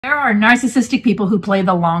There are narcissistic people who play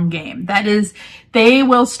the long game. That is, they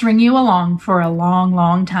will string you along for a long,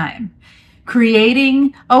 long time,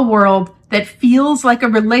 creating a world that feels like a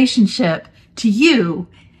relationship to you,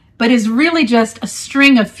 but is really just a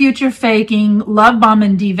string of future faking, love bomb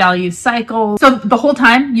and devalue cycles. So the whole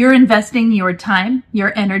time you're investing your time,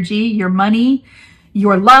 your energy, your money,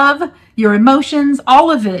 your love, your emotions, all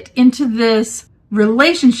of it into this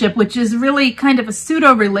relationship, which is really kind of a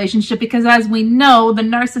pseudo relationship, because as we know, the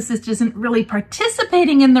narcissist isn't really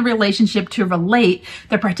participating in the relationship to relate.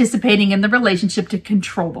 They're participating in the relationship to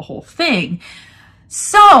control the whole thing.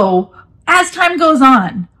 So as time goes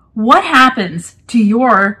on, what happens to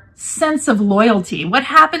your sense of loyalty? What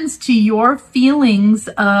happens to your feelings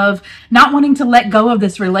of not wanting to let go of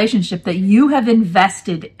this relationship that you have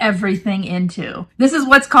invested everything into? This is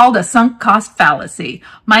what's called a sunk cost fallacy.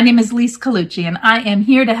 My name is Lise Colucci, and I am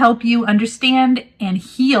here to help you understand and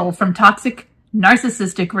heal from toxic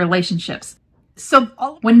narcissistic relationships. So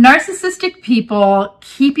when narcissistic people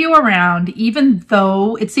keep you around, even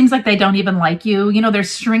though it seems like they don't even like you, they're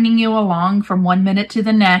stringing you along from one minute to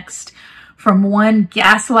the next, from one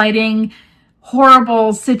gaslighting,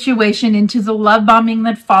 horrible situation into the love bombing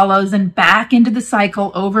that follows and back into the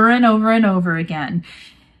cycle over and over and over again.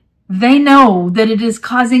 They know that it is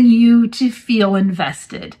causing you to feel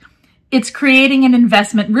invested. It's creating an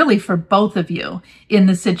investment really for both of you in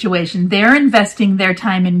the situation. They're investing their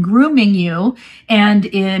time in grooming you and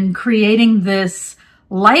in creating this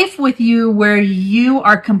life with you where you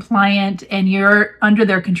are compliant and you're under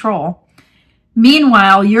their control.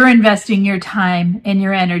 Meanwhile, you're investing your time and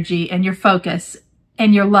your energy and your focus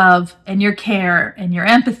and your love and your care and your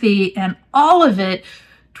empathy and all of it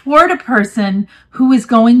toward a person who is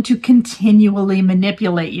going to continually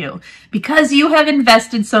manipulate you because you have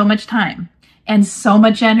invested so much time and so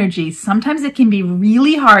much energy. Sometimes it can be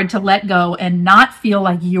really hard to let go and not feel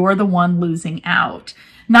like you're the one losing out.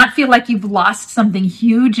 Not feel like you've lost something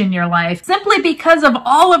huge in your life simply because of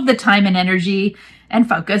all of the time and energy and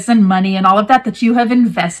focus and money and all of that you have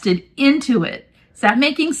invested into it. Is that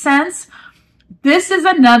making sense? This is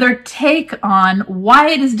another take on why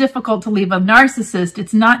it is difficult to leave a narcissist.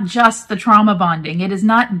 It's not just the trauma bonding. It is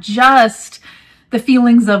not just the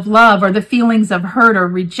feelings of love or the feelings of hurt or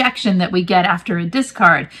rejection that we get after a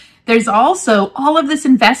discard. There's also all of this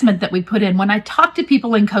investment that we put in. When I talk to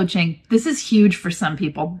people in coaching, this is huge for some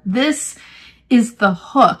people. This is the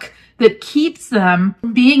hook that keeps them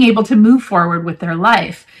being able to move forward with their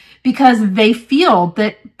life because they feel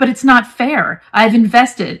that, but it's not fair. I've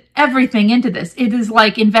invested everything into this. It is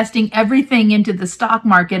like investing everything into the stock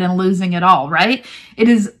market and losing it all, right? It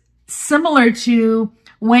is similar to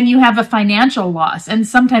when you have a financial loss, and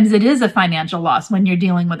sometimes it is a financial loss when you're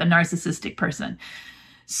dealing with a narcissistic person.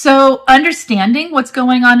 So understanding what's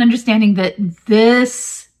going on, understanding that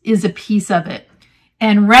this is a piece of it,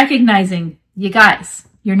 and recognizing, you guys,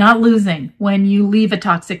 you're not losing when you leave a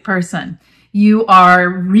toxic person. You are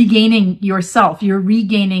regaining yourself. You're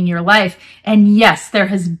regaining your life. And yes, there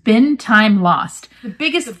has been time lost. The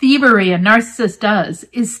biggest thievery a narcissist does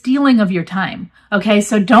is stealing of your time. Okay,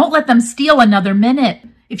 so don't let them steal another minute.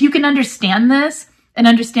 If you can understand this and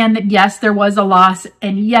understand that, yes, there was a loss,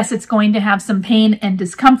 and yes, it's going to have some pain and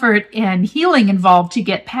discomfort and healing involved to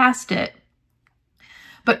get past it.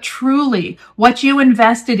 But truly, what you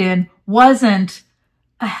invested in wasn't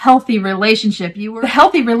a healthy relationship. The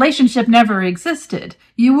healthy relationship never existed.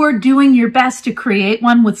 You were doing your best to create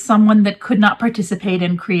one with someone that could not participate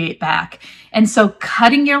and create back. And so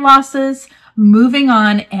cutting your losses, moving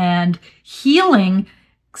on and healing,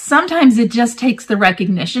 sometimes it just takes the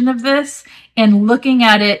recognition of this and looking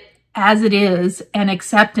at it as it is and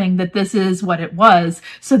accepting that this is what it was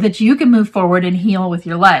so that you can move forward and heal with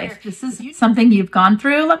your life. If this is something you've gone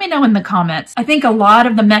through, let me know in the comments. I think a lot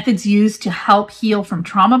of the methods used to help heal from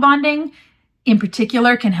trauma bonding in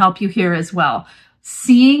particular can help you here as well.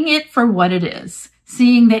 Seeing it for what it is,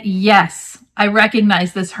 seeing that, yes, I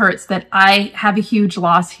recognize this hurts, that I have a huge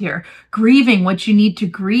loss here, grieving what you need to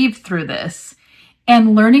grieve through this,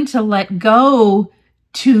 and learning to let go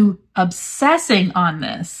to obsessing on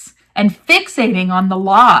this and fixating on the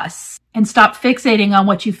loss, and stop fixating on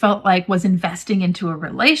what you felt like was investing into a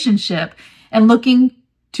relationship and looking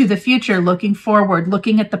to the future, looking forward,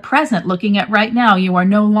 looking at the present, looking at right now. You are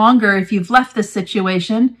no longer, if you've left this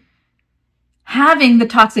situation, having the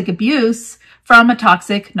toxic abuse from a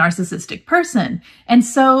toxic narcissistic person. And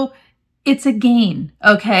so it's a gain,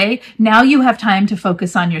 okay? Now you have time to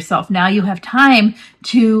focus on yourself. Now you have time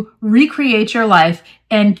to recreate your life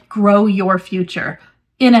and grow your future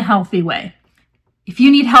in a healthy way. If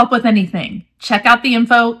you need help with anything, check out the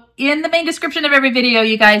info in the main description of every video,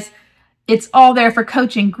 you guys. It's all there for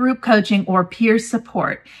coaching, group coaching, or peer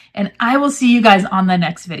support. And I will see you guys on the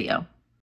next video.